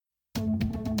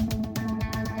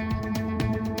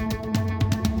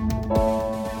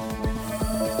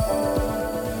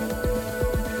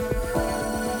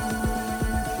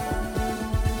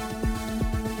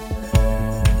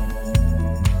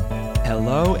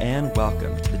and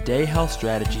welcome to the Day Health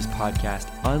Strategies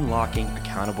podcast, Unlocking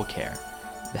Accountable Care,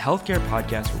 the healthcare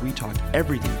podcast where we talk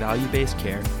everything value-based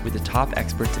care with the top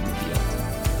experts in the field.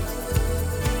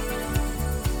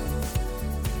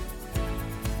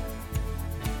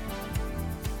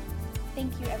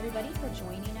 Thank you everybody for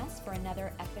joining us for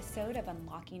another episode of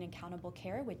Unlocking Accountable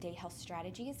Care with Day Health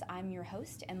Strategies. I'm your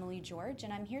host, Emily George,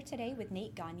 and I'm here today with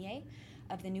Nate Gagne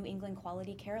of the New England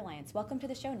Quality Care Alliance. Welcome to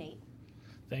the show, Nate.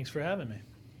 Thanks for having me.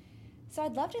 So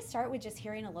I'd love to start with just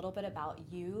hearing a little bit about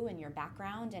you and your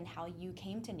background and how you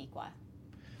came to NEQA.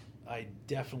 I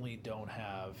definitely don't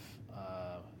have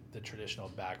the traditional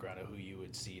background of who you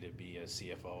would see to be a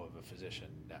CFO of a physician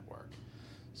network.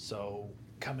 So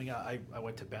coming out, I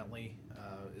went to Bentley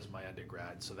is my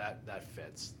undergrad, so that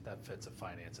fits a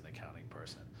finance and accounting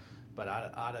person. But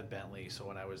out of Bentley, so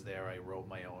when I was there, I wrote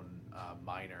my own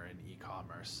minor in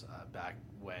e-commerce back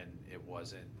when it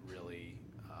wasn't really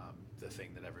the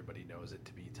thing that everybody knows it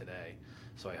to be today.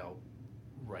 So I helped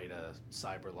write a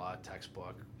cyber law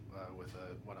textbook with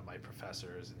one of my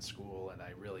professors in school, and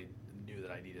I really knew that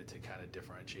I needed to kind of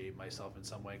differentiate myself in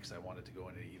some way because I wanted to go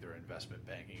into either investment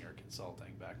banking or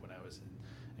consulting back when I was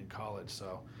in college.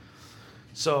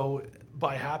 So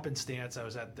by happenstance, I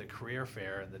was at the career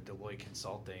fair, and the Deloitte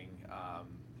Consulting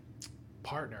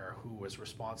partner who was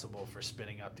responsible for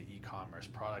spinning up the e-commerce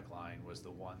product line was the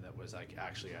one that was like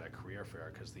actually at a career fair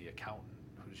because the accountant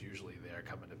who's usually there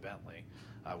coming to Bentley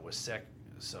was sick.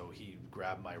 So he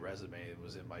grabbed my resume, it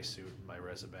was in my suit, my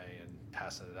resume, and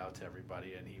passing it out to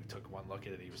everybody. And he took one look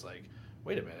at it. He was like,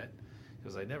 "Wait a minute,"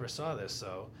 because I never saw this.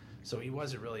 So he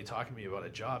wasn't really talking to me about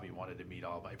a job. He wanted to meet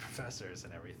all my professors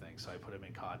and everything. So I put him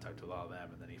in contact with all of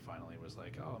them, and then he finally was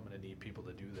like, "Oh, I'm going to need people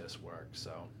to do this work."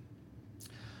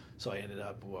 So I ended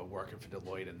up working for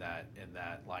Deloitte in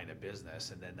that line of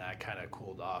business, and then that kind of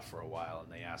cooled off for a while,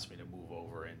 and they asked me to move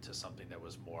over into something that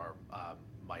was more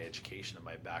my education and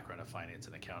my background of finance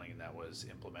and accounting, and that was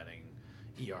implementing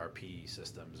ERP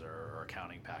systems or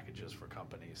accounting packages for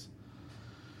companies.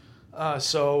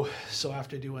 So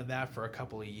after doing that for a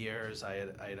couple of years, I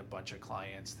had a bunch of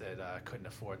clients that couldn't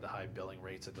afford the high billing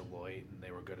rates at Deloitte, and they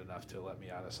were good enough to let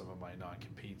me out of some of my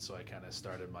non-competes. So I kind of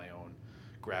started my own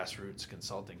grassroots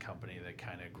consulting company that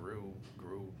kind of grew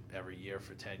every year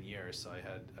for 10 years. So I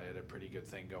had a pretty good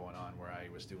thing going on where I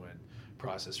was doing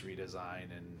process redesign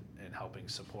and helping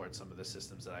support some of the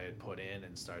systems that I had put in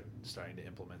and starting to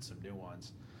implement some new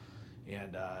ones.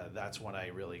 And that's when I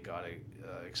really got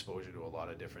exposure to a lot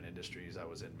of different industries. I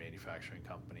was in manufacturing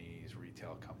companies,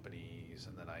 retail companies,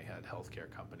 and then I had healthcare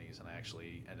companies, and I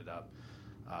actually ended up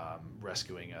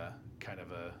rescuing a kind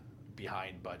of a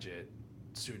behind budget,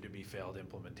 soon-to-be failed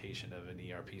implementation of an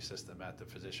ERP system at the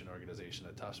physician organization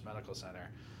at Tufts Medical Center.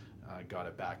 Got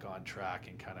it back on track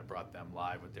and kind of brought them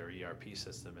live with their ERP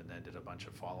system, and then did a bunch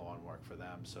of follow-on work for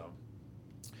them. So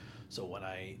when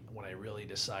I really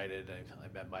decided, I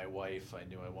met my wife. I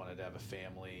knew I wanted to have a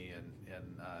family,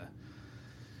 and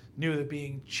knew that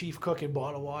being chief cook and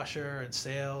bottle washer and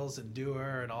sales and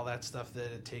doer and all that stuff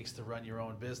that it takes to run your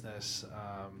own business.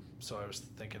 So I was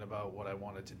thinking about what I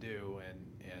wanted to do, and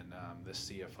the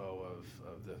CFO of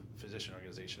the physician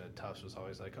organization at Tufts was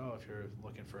always like, "Oh, if you're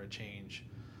looking for a change,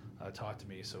 talk to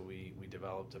me." So we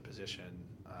developed a position,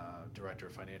 director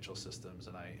of financial systems,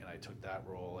 and I took that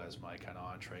role as my kind of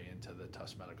entree into the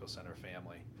Tufts Medical Center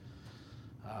family.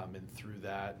 And through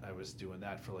that, I was doing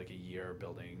that for like a year,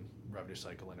 building revenue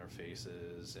cycle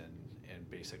interfaces and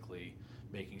basically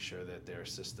making sure that their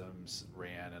systems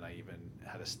ran. And I even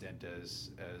had a stint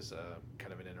as a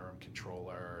kind of an interim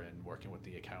controller and working with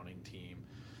the accounting team.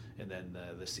 And then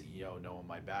the CEO, knowing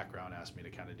my background, asked me to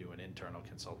kind of do an internal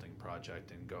consulting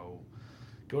project and go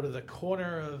to the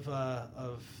corner of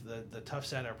the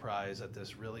Tufts enterprise at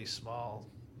this really small,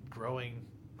 growing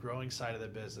side of the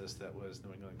business that was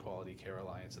New England Quality Care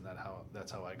Alliance, and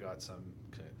that's how I got some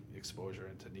exposure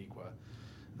into NEQA.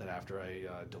 And then after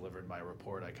I delivered my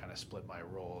report, I kind of split my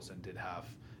roles and did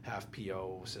half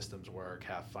PO systems work,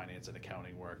 half finance and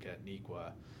accounting work at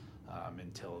NEQA,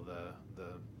 until the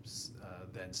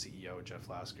then CEO Jeff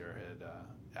Lasker had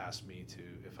asked me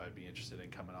if I'd be interested in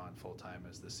coming on full time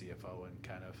as the CFO and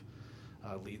kind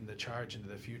of leading the charge into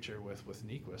the future with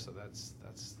NEQA. So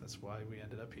that's why we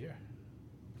ended up here.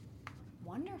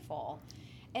 Wonderful.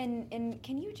 And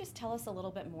can you just tell us a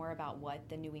little bit more about what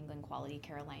the New England Quality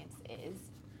Care Alliance is?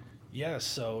 Yes,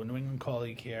 so New England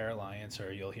Quality Care Alliance,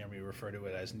 or you'll hear me refer to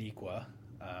it as NEQA,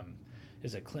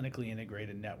 is a clinically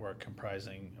integrated network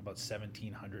comprising about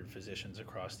 1,700 physicians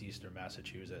across eastern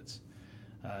Massachusetts.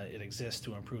 It exists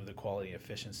to improve the quality and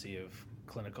efficiency of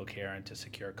clinical care and to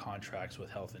secure contracts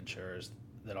with health insurers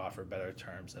that offer better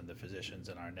terms than the physicians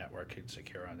in our network could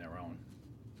secure on their own.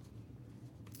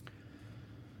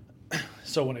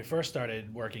 So when I first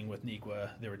started working with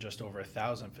NEQA, there were just over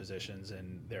 1,000 physicians,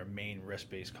 and their main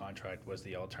risk-based contract was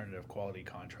the alternative quality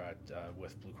contract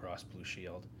with Blue Cross Blue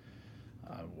Shield.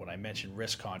 When I mention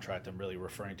risk contract, I'm really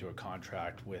referring to a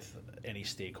contract with any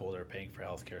stakeholder paying for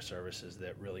healthcare services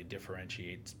that really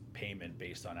differentiates payment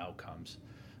based on outcomes,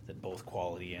 that both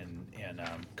quality and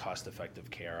cost-effective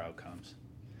care outcomes.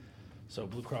 So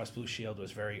Blue Cross Blue Shield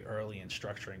was very early in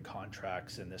structuring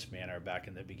contracts in this manner back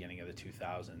in the beginning of the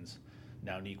 2000s.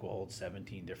 Now NEQA holds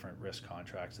 17 different risk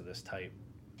contracts of this type.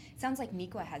 Sounds like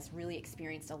NEQA has really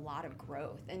experienced a lot of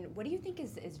growth. And what do you think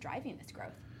is driving this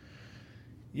growth?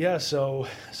 Yeah, so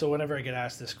whenever I get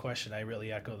asked this question, I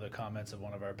really echo the comments of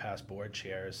one of our past board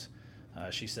chairs.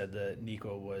 She said that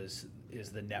NEQA is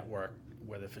the network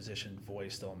where the physician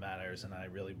voice still matters, and I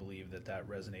really believe that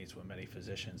resonates with many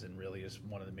physicians and really is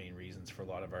one of the main reasons for a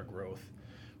lot of our growth.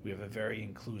 We have a very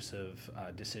inclusive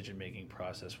decision-making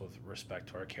process with respect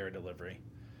to our care delivery.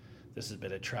 This has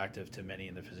been attractive to many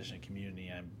in the physician community,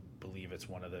 and I believe it's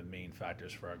one of the main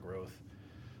factors for our growth.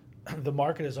 The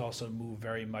market has also moved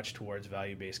very much towards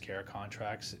value-based care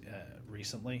contracts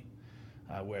recently,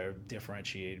 where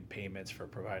differentiated payments for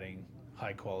providing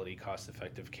high-quality,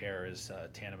 cost-effective care is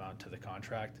tantamount to the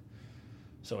contract.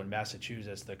 So in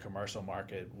Massachusetts, the commercial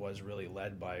market was really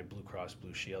led by Blue Cross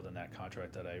Blue Shield in that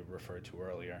contract that I referred to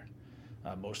earlier.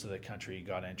 Most of the country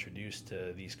got introduced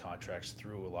to these contracts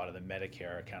through a lot of the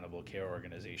Medicare Accountable Care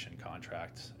Organization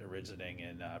contracts originating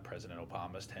in President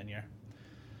Obama's tenure.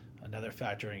 Another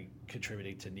factor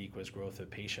contributing to NEQA's growth of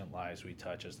patient lives we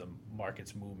touch is the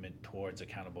market's movement towards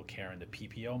accountable care in the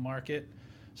PPO market.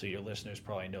 So your listeners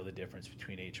probably know the difference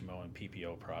between HMO and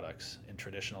PPO products. In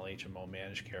traditional HMO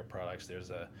managed care products, there's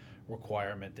a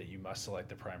requirement that you must select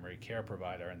the primary care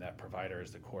provider, and that provider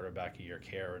is the quarterback of your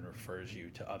care and refers you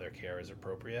to other care as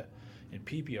appropriate. In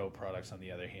PPO products, on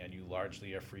the other hand, you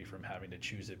largely are free from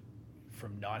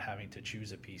not having to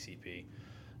choose a PCP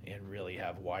and really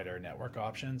have wider network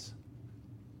options.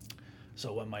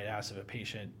 So one might ask, if a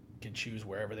patient can choose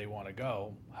wherever they want to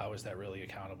go, how is that really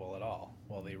accountable at all?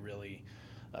 Well, they really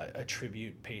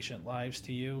attribute patient lives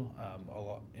to you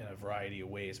in a variety of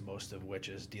ways, most of which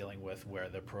is dealing with where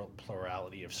the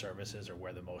plurality of services or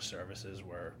where the most services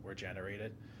were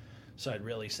generated. So I'd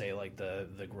really say like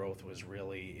the growth was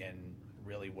really in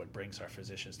what brings our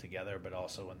physicians together, but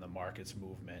also in the market's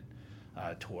movement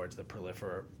towards the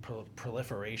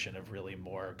proliferation of really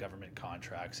more government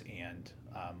contracts and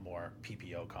more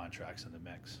PPO contracts in the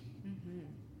mix. Mm-hmm.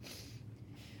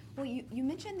 Well, you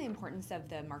mentioned the importance of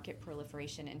the market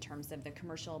proliferation in terms of the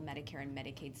commercial Medicare and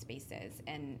Medicaid spaces,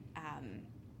 and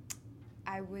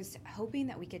I was hoping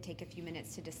that we could take a few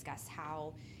minutes to discuss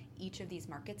how each of these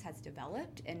markets has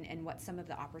developed and what some of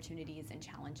the opportunities and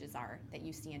challenges are that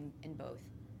you see in both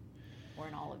or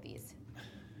in all of these.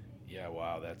 Yeah,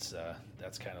 wow, that's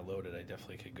kind of loaded. I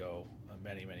definitely could go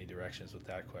many directions with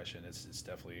that question. It's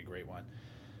definitely a great one.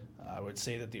 I would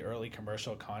say that the early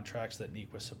commercial contracts that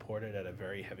NEQA supported had a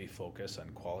very heavy focus on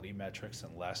quality metrics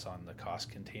and less on the cost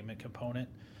containment component.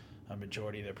 A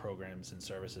majority of the programs and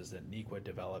services that NEQA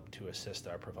developed to assist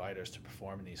our providers to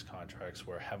perform in these contracts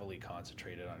were heavily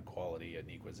concentrated on quality at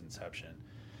NEQA's inception.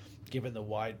 Given the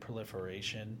wide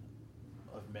proliferation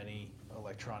of many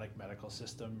electronic medical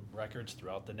system records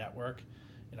throughout the network,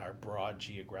 in our broad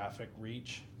geographic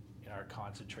reach, in our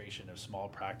concentration of small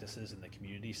practices in the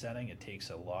community setting, it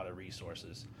takes a lot of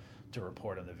resources to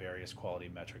report on the various quality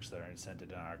metrics that are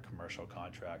incented in our commercial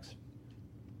contracts.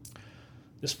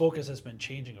 This focus has been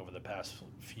changing over the past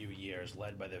few years,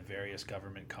 led by the various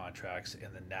government contracts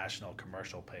and the national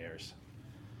commercial payers.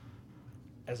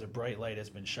 As a bright light has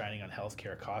been shining on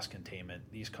healthcare cost containment,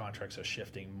 these contracts are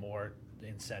shifting more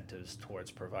incentives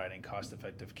towards providing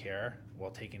cost-effective care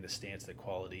while taking the stance that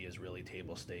quality is really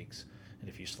table stakes. And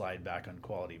if you slide back on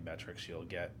quality metrics, you'll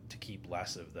get to keep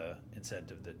less of the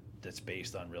incentive that's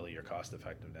based on really your cost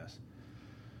effectiveness.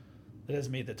 That has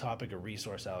made the topic of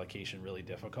resource allocation really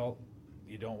difficult.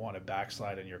 You don't want to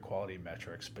backslide on your quality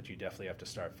metrics, but you definitely have to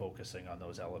start focusing on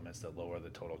those elements that lower the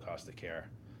total cost of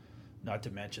care. Not to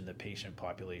mention the patient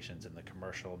populations in the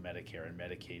commercial Medicare and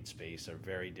Medicaid space are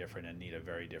very different and need a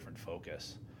very different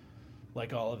focus.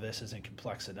 Like all of this isn't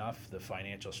complex enough, the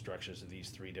financial structures of these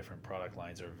three different product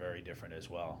lines are very different as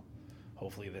well.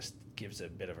 Hopefully this gives a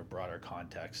bit of a broader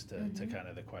context to kind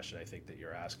of the question I think that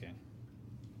you're asking.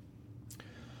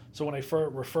 So when I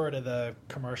refer to the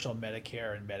commercial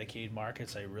Medicare and Medicaid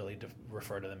markets, I really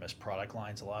refer to them as product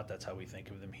lines a lot. That's how we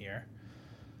think of them here.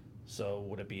 So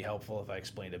would it be helpful if I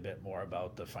explained a bit more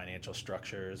about the financial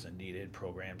structures and needed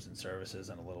programs and services,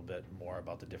 and a little bit more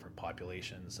about the different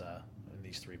populations in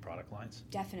these 3 product lines?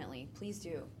 Definitely, please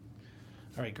do.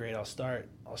 All right, great. I'll start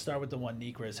with the one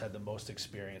NEQA has had the most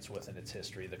experience with in its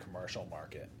history, the commercial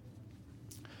market.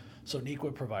 So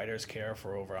NEQA providers care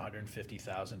for over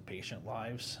 150,000 patient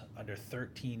lives under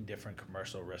 13 different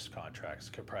commercial risk contracts,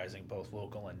 comprising both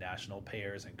local and national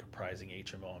payers and comprising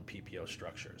HMO and PPO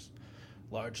structures.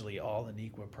 Largely all the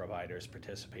NEQA providers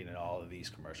participate in all of these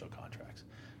commercial contracts.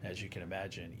 As you can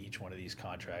imagine, each one of these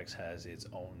contracts has its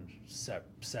own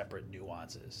separate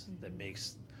nuances that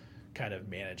makes kind of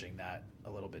managing that a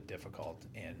little bit difficult.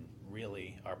 And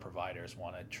really, our providers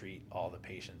want to treat all the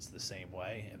patients the same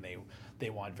way, and they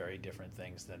want very different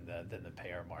things than the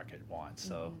payer market wants.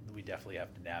 So we definitely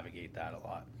have to navigate that a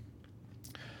lot.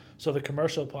 So the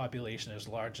commercial population is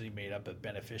largely made up of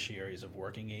beneficiaries of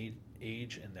working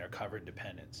age and their covered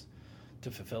dependents.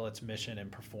 To fulfill its mission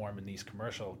and perform in these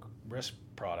commercial risk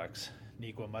products,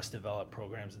 NEQA must develop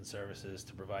programs and services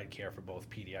to provide care for both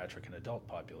pediatric and adult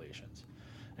populations.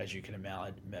 As you can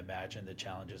imagine, the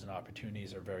challenges and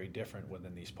opportunities are very different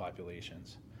within these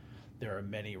populations. There are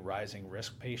many rising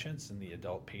risk patients in the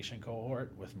adult patient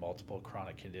cohort with multiple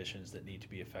chronic conditions that need to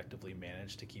be effectively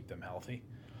managed to keep them healthy.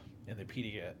 In the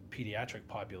pediatric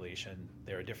population,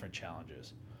 there are different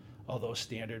challenges. Although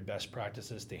standard best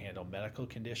practices to handle medical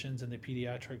conditions in the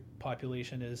pediatric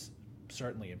population is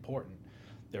certainly important,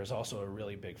 there's also a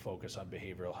really big focus on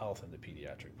behavioral health in the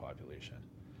pediatric population.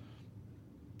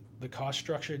 The cost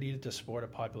structure needed to support a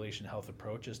population health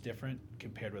approach is different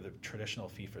compared with a traditional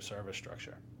fee-for-service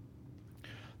structure.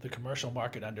 The commercial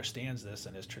market understands this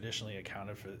and has traditionally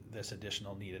accounted for this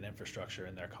additional needed infrastructure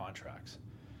in their contracts.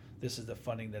 This is the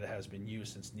funding that has been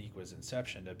used since NEQA's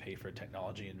inception to pay for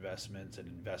technology investments and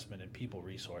investment in people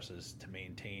resources to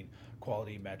maintain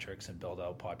quality metrics and build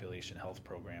out population health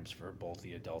programs for both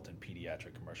the adult and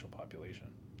pediatric commercial population.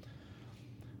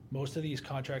 Most of these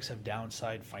contracts have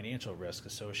downside financial risk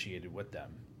associated with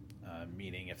them,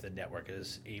 meaning if the network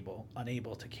is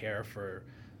unable to care for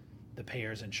the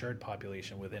payer's insured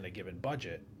population within a given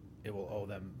budget, it will owe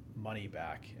them money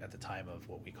back at the time of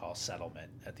what we call settlement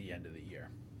at the end of the year.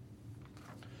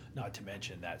 Not to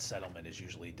mention that settlement is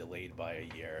usually delayed by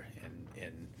a year,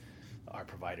 and our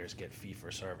providers get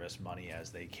fee-for-service money as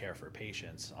they care for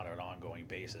patients on an ongoing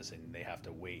basis, and they have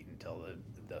to wait until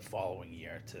the following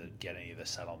year to get any of the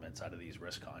settlements out of these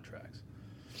risk contracts.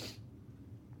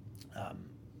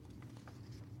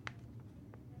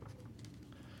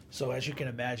 So as you can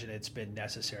imagine, it's been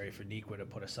necessary for NEQA to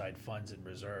put aside funds in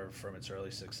reserve from its early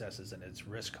successes in its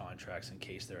risk contracts in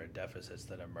case there are deficits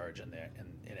that emerge in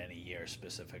any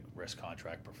year-specific risk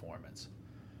contract performance.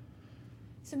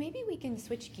 So maybe we can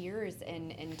switch gears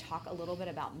and talk a little bit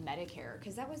about Medicare,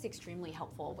 because that was extremely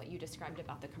helpful, what you described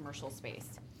about the commercial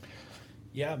space.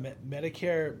 Yeah,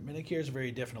 Medicare is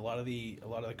very different. A lot of the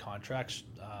contracts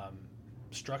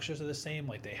structures are the same.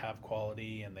 Like they have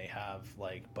quality and they have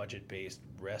like budget-based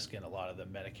risk in a lot of the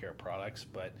Medicare products,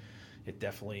 but it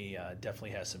definitely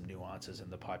has some nuances in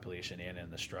the population and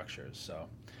in the structures. So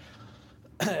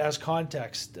as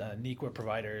context, NEQA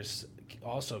providers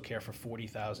also care for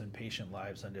 40,000 patient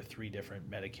lives under 3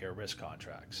 different Medicare risk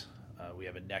contracts. We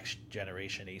have a next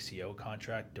generation ACO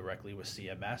contract directly with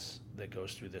CMS that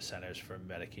goes through the Centers for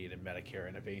Medicaid and Medicare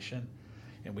Innovation.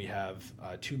 And we have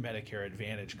 2 Medicare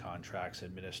Advantage contracts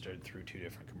administered through 2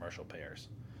 different commercial payers.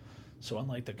 So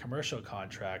unlike the commercial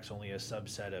contracts, only a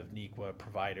subset of NEQA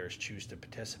providers choose to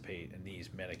participate in these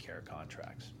Medicare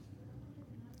contracts.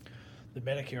 The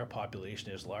Medicare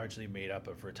population is largely made up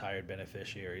of retired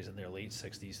beneficiaries in their late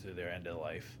 60s through their end of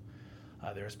life.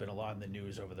 There's been a lot in the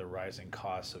news over the rising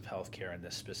costs of healthcare in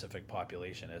this specific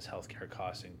population as healthcare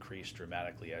costs increase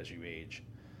dramatically as you age.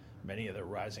 Many of the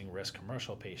rising risk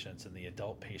commercial patients in the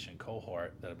adult patient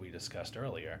cohort that we discussed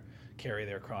earlier carry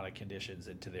their chronic conditions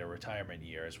into their retirement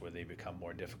years where they become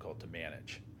more difficult to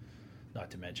manage, not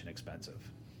to mention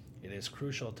expensive. It is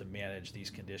crucial to manage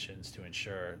these conditions to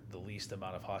ensure the least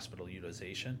amount of hospital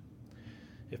utilization.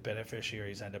 If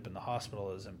beneficiaries end up in the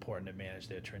hospital, it is important to manage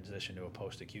their transition to a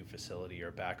post-acute facility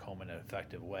or back home in an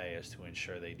effective way as to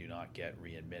ensure they do not get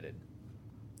readmitted.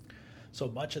 So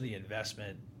much of the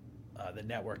investment the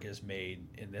network is made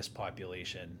in this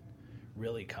population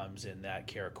really comes in that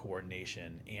care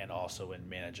coordination and also in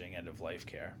managing end-of-life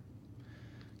care.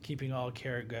 Keeping all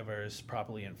caregivers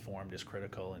properly informed is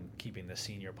critical in keeping the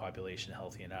senior population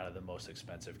healthy and out of the most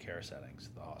expensive care settings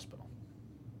at the hospital.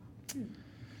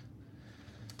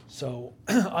 So,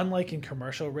 unlike in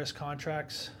commercial risk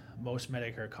contracts, Most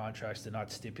Medicare contracts do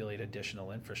not stipulate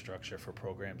additional infrastructure for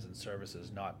programs and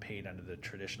services not paid under the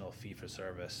traditional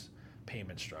fee-for-service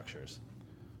payment structures.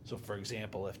 So, for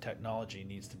example, if technology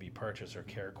needs to be purchased or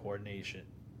care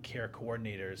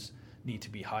coordinators need to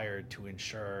be hired to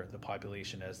ensure the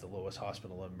population has the lowest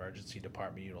hospital and emergency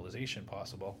department utilization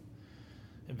possible,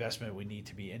 investment would need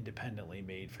to be independently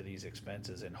made for these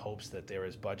expenses in hopes that there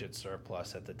is budget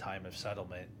surplus at the time of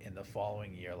settlement in the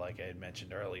following year, like I had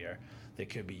mentioned earlier, that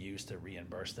could be used to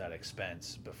reimburse that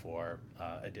expense before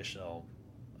additional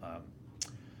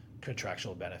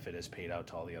contractual benefit is paid out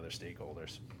to all the other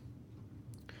stakeholders.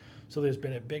 So there's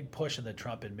been a big push in the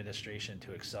Trump administration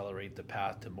to accelerate the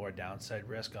path to more downside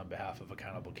risk on behalf of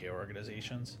accountable care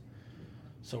organizations.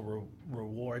 So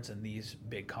rewards in these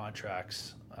big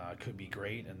contracts could be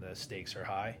great, and the stakes are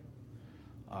high.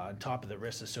 On top of the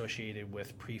risks associated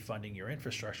with pre-funding your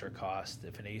infrastructure costs,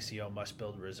 if an ACO must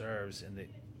build reserves in the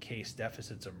case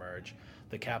deficits emerge,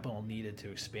 the capital needed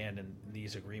to expand in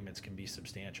these agreements can be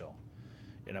substantial.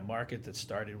 In a market that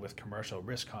started with commercial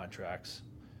risk contracts,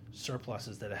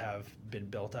 surpluses that have been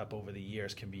built up over the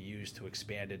years can be used to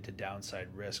expand into downside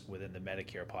risk within the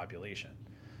Medicare population.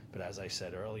 But as I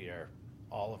said earlier,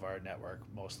 all of our network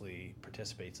mostly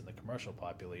participates in the commercial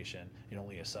population and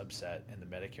only a subset in the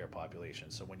Medicare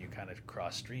population. So when you kind of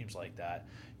cross streams like that,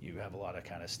 you have a lot of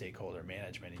kind of stakeholder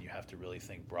management, and you have to really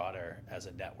think broader as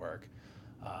a network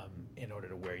in order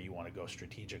to where you want to go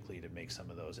strategically to make some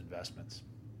of those investments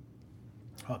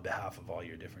on behalf of all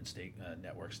your different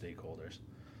network stakeholders.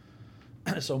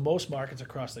 So most markets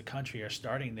across the country are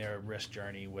starting their risk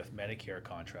journey with Medicare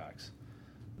contracts.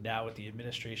 Now, with the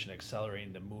administration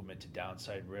accelerating the movement to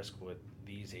downside risk with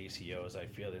these ACOs, I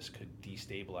feel this could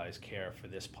destabilize care for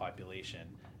this population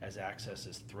as access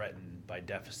is threatened by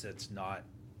deficits not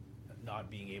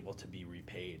being able to be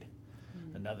repaid.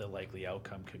 Another likely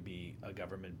outcome could be a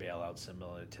government bailout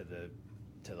similar to the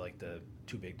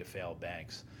too big to fail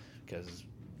banks, because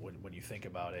when you think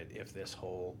about it, if this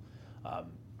whole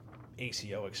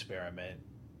ACO experiment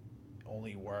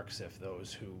only works if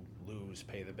those who lose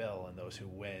pay the bill and those who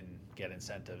win get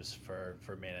incentives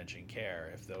for managing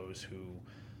care. If those who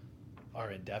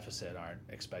are in deficit aren't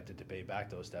expected to pay back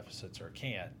those deficits or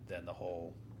can't, then the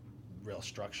whole real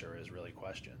structure is really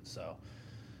questioned. So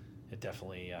it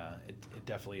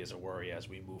definitely is a worry as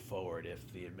we move forward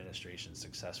if the administration's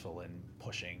successful in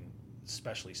pushing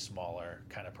especially smaller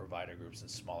kind of provider groups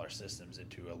and smaller systems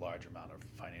into a large amount of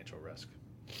financial risk.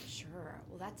 Sure.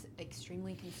 Well, that's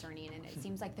extremely concerning, and it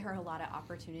seems like there are a lot of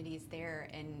opportunities there.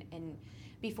 And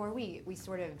before we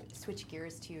sort of switch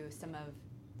gears to some of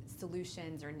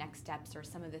solutions or next steps or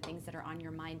some of the things that are on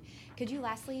your mind, could you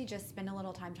lastly just spend a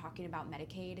little time talking about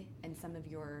Medicaid and some of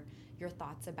your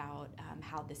thoughts about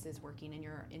how this is working in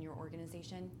your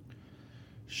organization?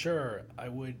 Sure. I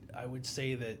would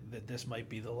say that this might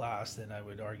be the last, and I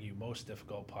would argue most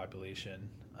difficult population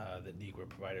that NEQA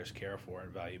providers care for in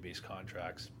value-based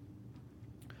contracts,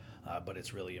 but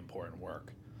it's really important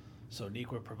work. So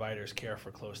NEQA providers care for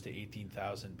close to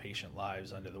 18,000 patient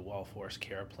lives under the WellForce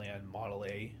Care Plan Model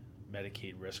A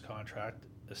Medicaid risk contract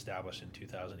established in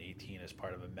 2018 as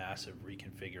part of a massive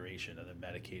reconfiguration of the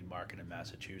Medicaid market in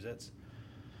Massachusetts.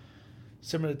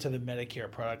 Similar to the Medicare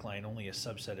product line, only a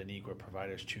subset of NEQA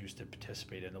providers choose to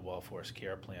participate in the WellForce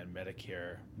Care Plan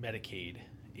Medicaid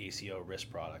ACO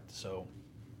risk product. So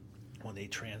when they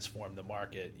transformed the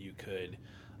market, you could,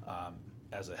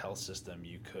 as a health system,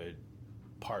 you could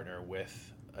partner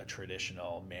with a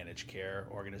traditional managed care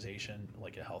organization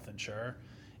like a health insurer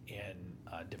and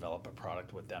develop a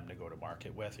product with them to go to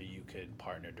market with, or you could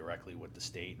partner directly with the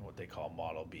state in what they call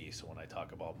Model B. So when I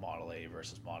talk about Model A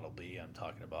versus Model B, I'm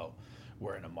talking about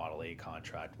we're in a Model A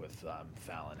contract with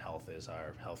Fallon Health as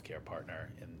our healthcare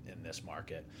partner in this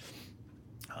market.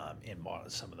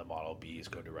 Some of the Model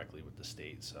Bs go directly with the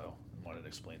state. So I wanted to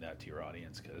explain that to your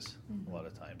audience because a lot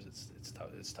of times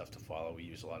it's tough to follow. We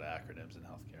use a lot of acronyms in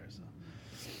healthcare.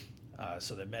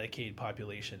 So the Medicaid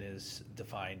population is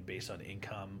defined based on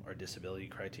income or disability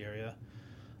criteria.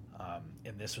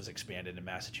 And this was expanded in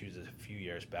Massachusetts a few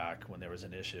years back when there was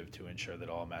an initiative to ensure that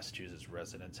all Massachusetts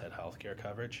residents had health care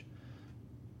coverage.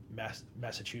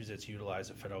 Massachusetts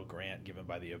utilized a federal grant given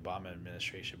by the Obama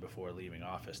administration before leaving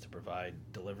office to provide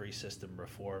delivery system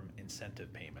reform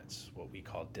incentive payments, what we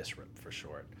call DSRIP for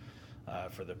short,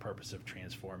 for the purpose of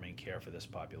transforming care for this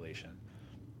population.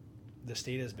 The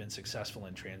state has been successful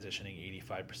in transitioning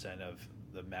 85% of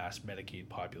the mass Medicaid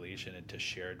population into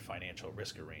shared financial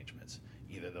risk arrangements,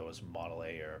 either those Model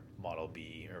A or Model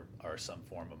B or some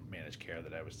form of managed care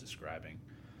that I was describing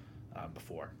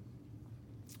before.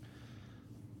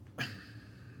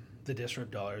 The DSRIP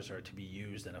dollars are to be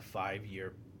used in a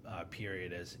 5-year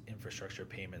period as infrastructure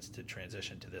payments to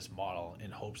transition to this model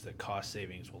in hopes that cost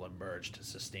savings will emerge to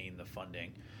sustain the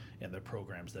funding and the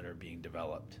programs that are being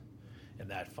developed. And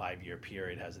that 5-year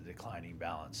period has a declining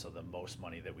balance, so the most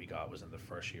money that we got was in the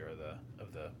first year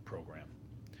of the program.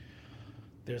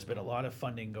 There's been a lot of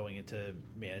funding going into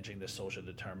managing the social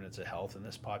determinants of health in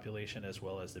this population, as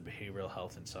well as the behavioral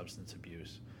health and substance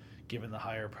abuse. Given the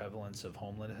higher prevalence of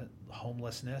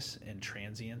homelessness and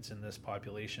transience in this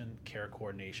population, care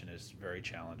coordination is very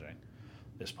challenging.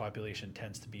 This population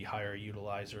tends to be higher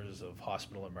utilizers of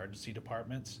hospital emergency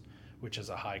departments, which is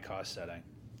a high cost setting.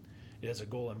 It is a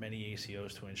goal of many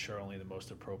ACOs to ensure only the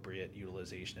most appropriate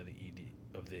utilization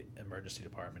of the emergency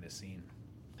department is seen.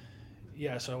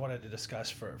 Yeah, so I wanted to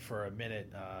discuss for a minute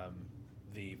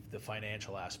the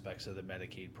financial aspects of the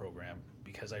Medicaid program,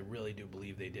 because I really do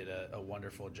believe they did a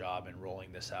wonderful job in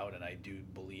rolling this out, and I do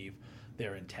believe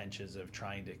their intentions of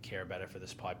trying to care better for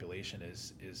this population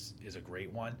is a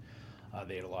great one.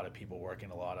 They had a lot of people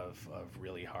working a lot of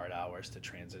really hard hours to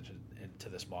transition into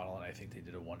this model, and I think they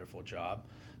did a wonderful job.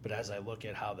 But as I look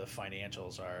at how the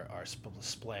financials are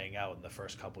splaying out in the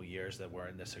first couple years that we're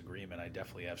in this agreement, I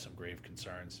definitely have some grave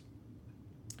concerns.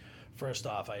 First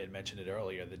off, I had mentioned it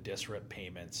earlier, the DSRIP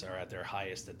payments are at their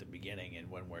highest at the beginning,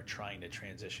 and when we're trying to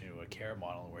transition to a care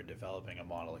model and we're developing a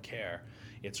model of care,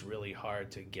 it's really hard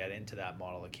to get into that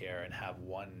model of care and have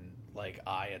one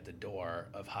eye at the door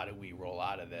of how do we roll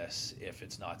out of this if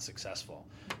it's not successful.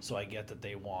 So I get that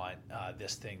they want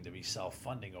this thing to be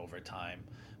self-funding over time,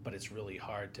 but it's really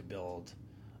hard to build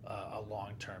a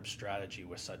long-term strategy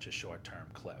with such a short-term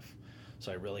cliff.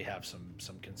 So I really have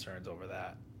some concerns over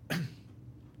that.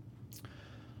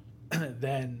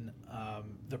 Then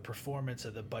the performance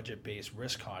of the budget-based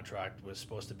risk contract was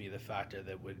supposed to be the factor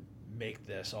that would make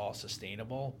this all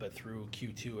sustainable, but through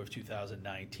Q2 of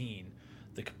 2019,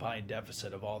 the combined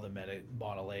deficit of all the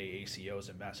Model A ACOs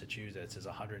in Massachusetts is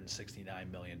 $169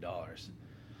 million.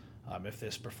 If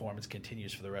this performance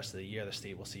continues for the rest of the year, the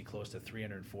state will see close to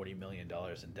 $340 million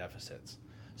in deficits.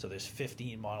 So there's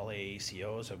 15 Model A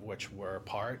ACOs, of which we're a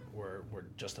part. We're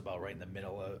just about right in the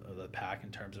middle of the pack in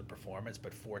terms of performance,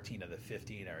 but 14 of the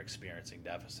 15 are experiencing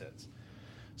deficits.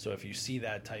 So if you see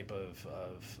that type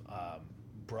of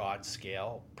broad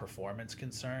scale performance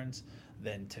concerns,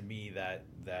 then to me that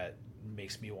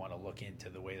makes me want to look into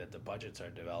the way that the budgets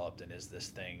are developed, and is this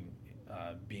thing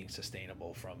being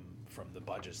sustainable from the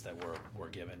budgets that we're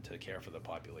given to care for the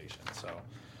population. So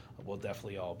we'll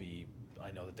definitely all be, I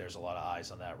know that there's a lot of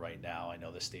eyes on that right now. I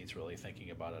know the state's really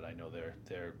thinking about it. I know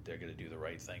they're going to do the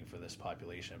right thing for this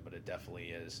population, but it definitely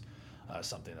is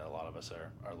something that a lot of us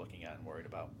are looking at and worried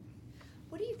about.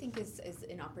 What do you think is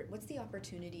what's the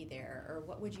opportunity there, or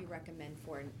what would you recommend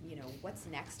for, what's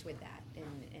next with that,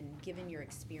 and given your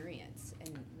experience,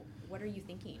 and what are you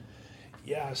thinking?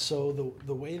 Yeah, so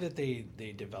the way that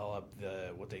they develop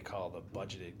what they call the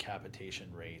budgeted capitation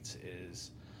rates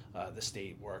is the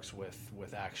state works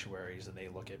with actuaries, and they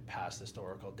look at past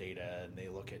historical data, and they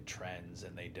look at trends,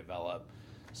 and they develop.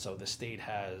 So the state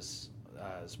has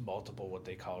multiple what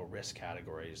they call risk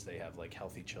categories. They have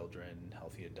healthy children,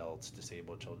 healthy adults,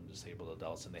 disabled children, disabled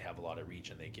adults, and they have a lot of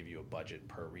region. They give you a budget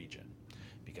per region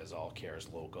because all care is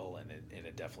local, and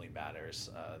it definitely matters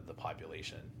the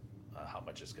population, how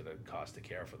much it's going to cost to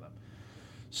care for them.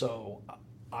 So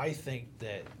I think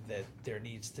that there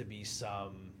needs to be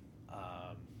some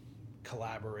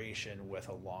collaboration with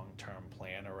a long-term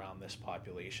plan around this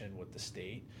population with the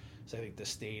state. So I think the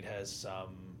state has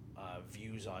some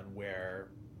views on where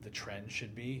the trend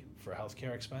should be for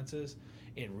healthcare expenses.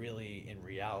 And really, in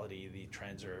reality, the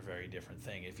trends are a very different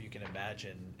thing. If you can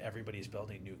imagine, everybody's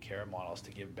building new care models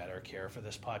to give better care for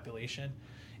this population.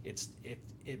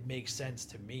 It makes sense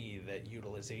to me that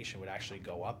utilization would actually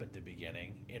go up at the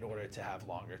beginning in order to have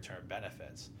longer term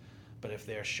benefits. But if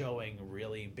they're showing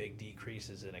really big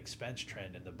decreases in expense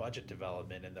trend in the budget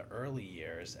development in the early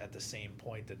years, at the same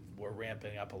point that we're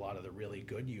ramping up a lot of the really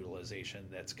good utilization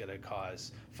that's going to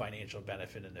cause financial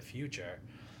benefit in the future,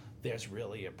 there's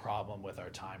really a problem with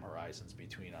our time horizons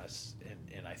between us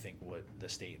and I think what the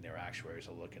state and their actuaries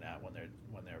are looking at when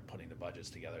they're putting the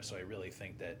budgets together. So I really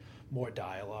think that more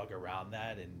dialogue around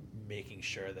that and making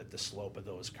sure that the slope of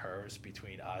those curves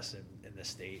between us and the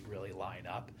state really line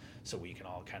up so we can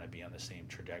all kind of be on the same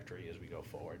trajectory as we go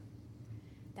forward.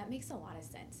 That makes a lot of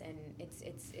sense, and it's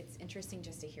interesting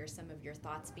just to hear some of your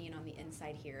thoughts being on the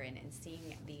inside here and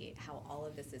seeing how all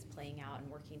of this is playing out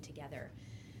and working together.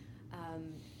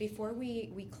 Before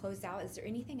we close out, is there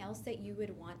anything else that you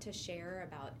would want to share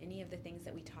about any of the things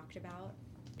that we talked about?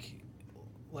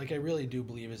 like I really do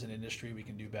believe as an industry we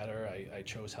can do better. I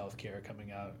chose healthcare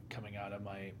coming out of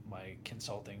my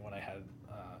consulting when I had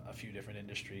a few different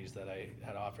industries that I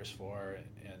had offers for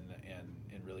and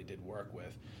really did work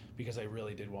with, because I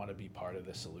really did want to be part of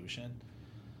the solution.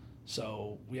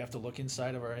 So we have to look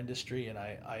inside of our industry, and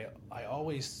I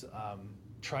always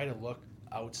try to look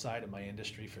outside of my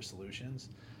industry for solutions.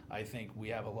 I think we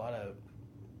have a lot of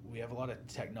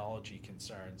technology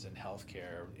concerns in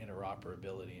healthcare,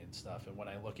 interoperability and stuff. And when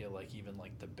I look at like even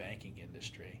like the banking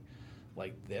industry,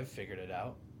 like they've figured it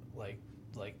out. Like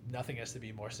nothing has to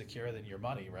be more secure than your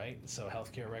money, right? So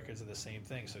healthcare records are the same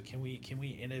thing. So can we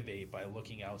innovate by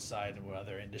looking outside of what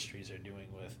other industries are doing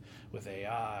with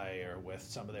AI or with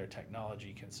some of their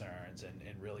technology concerns, and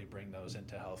really bring those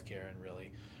into healthcare and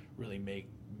really make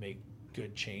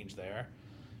good change there?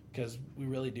 Because we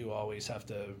really do always have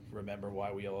to remember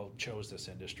why we all chose this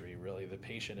industry. Really, the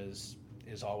patient is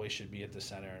always should be at the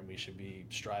center, and we should be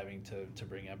striving to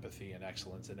bring empathy and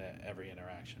excellence in every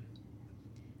interaction.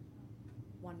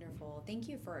 Wonderful. Thank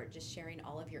you for just sharing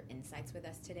all of your insights with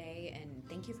us today, and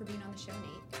thank you for being on the show,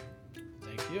 Nate.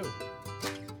 Thank you.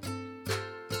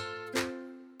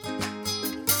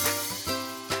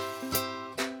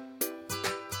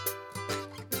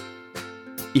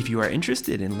 If you are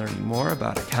interested in learning more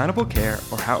about accountable care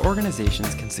or how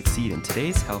organizations can succeed in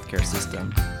today's healthcare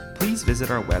system, please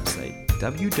visit our website,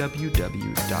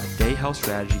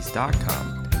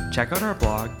 www.dayhealthstrategies.com. Check out our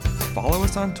blog, follow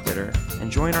us on Twitter, and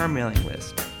join our mailing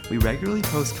list. We regularly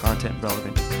post content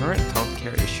relevant to current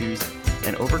healthcare issues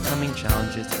and overcoming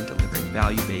challenges in delivering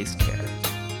value-based care.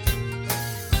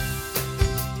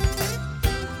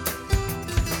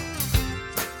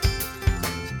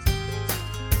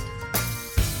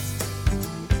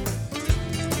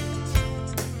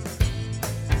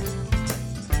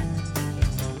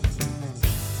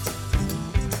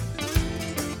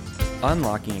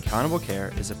 Unlocking Accountable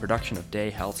Care is a production of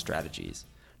Day Health Strategies.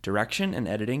 Direction and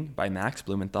editing by Max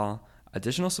Blumenthal.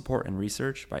 Additional support and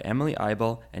research by Emily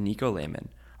Eibel and Nico Lehman.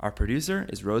 Our producer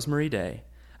is Rosemarie Day.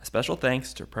 A special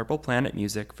thanks to Purple Planet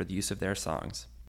Music for the use of their songs.